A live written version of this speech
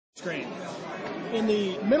screen. In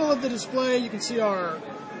the middle of the display, you can see our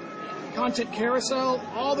content carousel.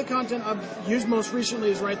 All the content I've used most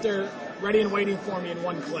recently is right there, ready and waiting for me in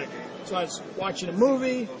one click. So I was watching a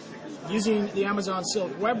movie, using the Amazon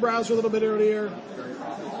Silk web browser a little bit earlier,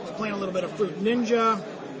 playing a little bit of Fruit Ninja,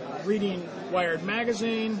 reading Wired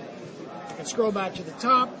magazine. I can scroll back to the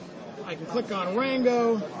top. I can click on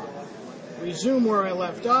Rango, resume where I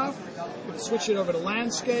left off. I can switch it over to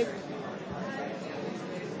landscape.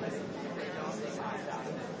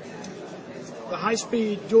 The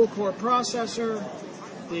high-speed dual-core processor,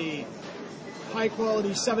 the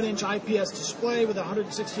high-quality 7-inch IPS display with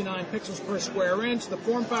 169 pixels per square inch, the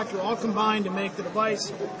form factor all combined to make the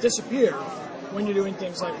device disappear when you're doing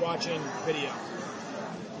things like watching video.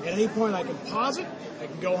 At any point I can pause it, I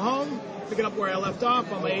can go home, pick it up where I left off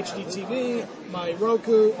on my HD TV, my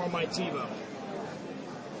Roku, or my TiVo.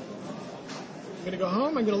 I'm going to go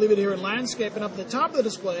home, I'm going to leave it here in landscape, and up at the top of the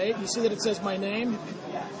display, you see that it says my name,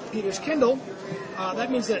 Peter's Kindle.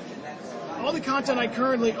 That means that all the content I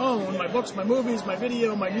currently own, my books, my movies, my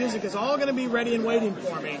video, my music, is all going to be ready and waiting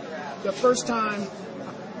for me the first time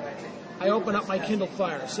I open up my Kindle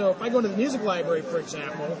Fire. So if I go into the music library, for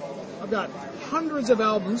example, I've got hundreds of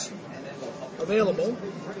albums available.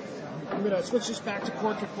 I'm going to switch this back to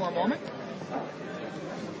portrait for a moment.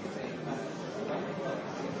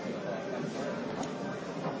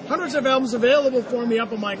 Hundreds of albums available for me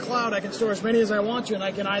up on my cloud. I can store as many as I want to, and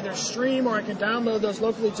I can either stream or I can download those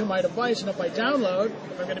locally to my device. And if I download,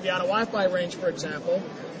 if I'm going to be out of Wi-Fi range, for example,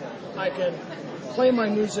 I can play my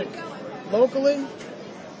music locally.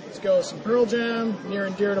 Let's go with some Pearl Jam, near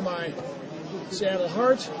and dear to my Seattle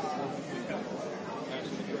heart.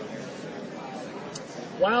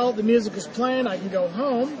 While the music is playing, I can go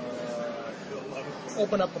home,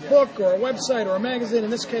 open up a book or a website or a magazine. In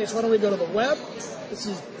this case, why don't we go to the web? This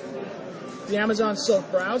is the Amazon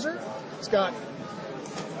Silk browser. It's got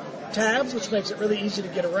tabs, which makes it really easy to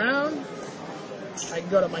get around. I can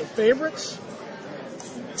go to my favorites.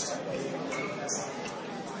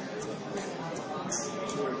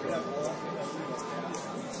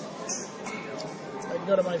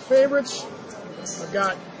 I've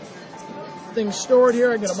got things stored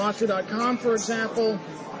here. I can go to monster.com, for example.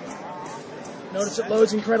 Notice it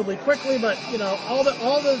loads incredibly quickly, but you know, all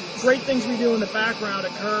the great things we do in the background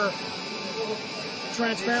occur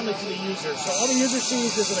transparently to the user. So all the user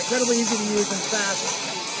sees is an incredibly easy to use and fast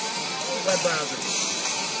web browser.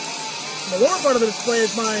 In the lower part of the display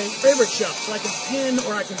is my favorite shelf, so I can pin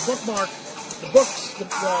or I can bookmark the books, the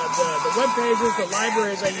web pages, the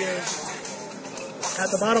libraries I use at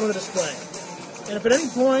the bottom of the display. And if at any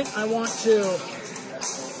point I want to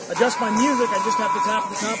adjust my music, I just have to tap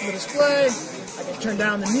the top of the display. I can turn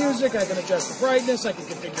down the music, I can adjust the brightness, I can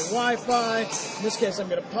configure Wi-Fi. In this case, I'm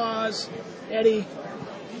going to pause, Eddie,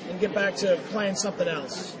 and get back to playing something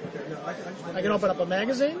else. I can open up a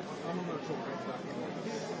magazine.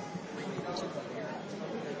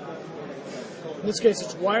 In this case,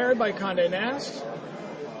 it's Wired by Condé Nast.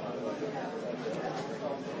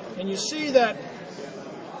 And you see that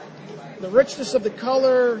the richness of the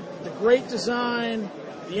color, the great design,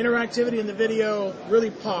 the interactivity in the video really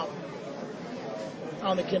pop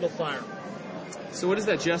on the Kindle Fire. So what is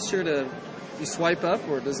that gesture to you swipe up,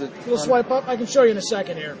 or does it... We'll swipe up. I can show you in a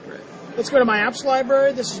second here. Right. Let's go to my apps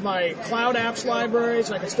library. This is my cloud apps library,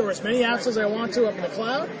 so I can store as many apps as I want to up in the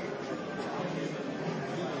cloud.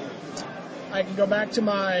 I can go back to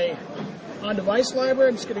my on-device library.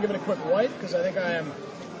 I'm just going to give it a quick wipe because I think I am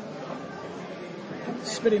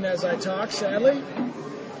spitting as I talk, sadly.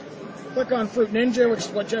 Click on Fruit Ninja, which is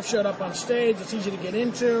what Jeff showed up on stage. It's easy to get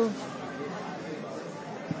into.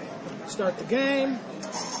 Start the game.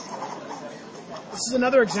 This is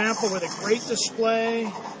another example with a great display,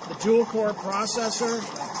 the dual-core processor,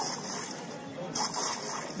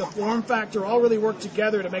 the form factor all really work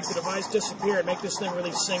together to make the device disappear and make this thing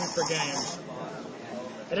really sing for games.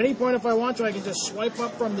 At any point, if I want to, I can just swipe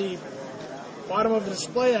up from the bottom of the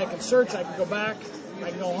display. I can search. I can go back. I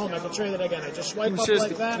can go home. I can show you that again. I just swipe up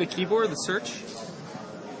like that. The keyboard, the search?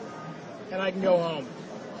 And I can go home.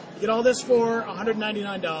 You get all this for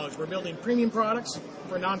 $199. We're building premium products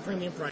for non-premium price.